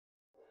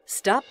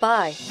Stop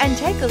by and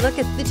take a look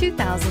at the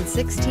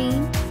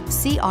 2016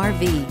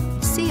 CR-V.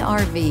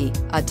 CR-V,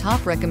 a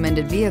top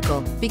recommended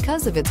vehicle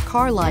because of its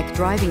car-like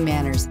driving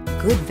manners,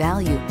 good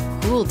value,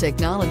 cool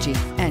technology,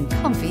 and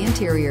comfy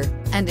interior,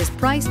 and is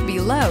priced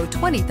below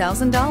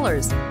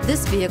 $20,000.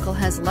 This vehicle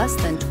has less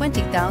than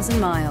 20,000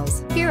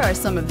 miles. Here are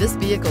some of this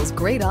vehicle's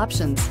great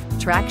options: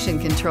 traction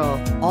control,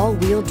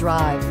 all-wheel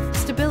drive,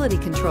 stability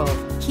control,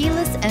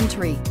 keyless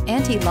entry,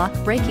 anti-lock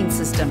braking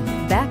system,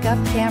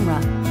 backup camera,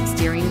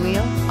 steering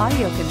wheel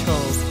audio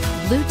controls,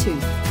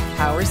 Bluetooth,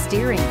 power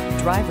steering,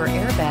 driver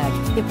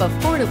airbag. If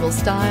affordable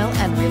style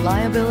and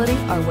reliability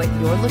are what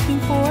you're looking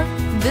for,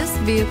 this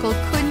vehicle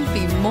couldn't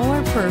be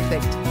more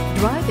perfect.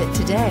 Drive it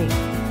today.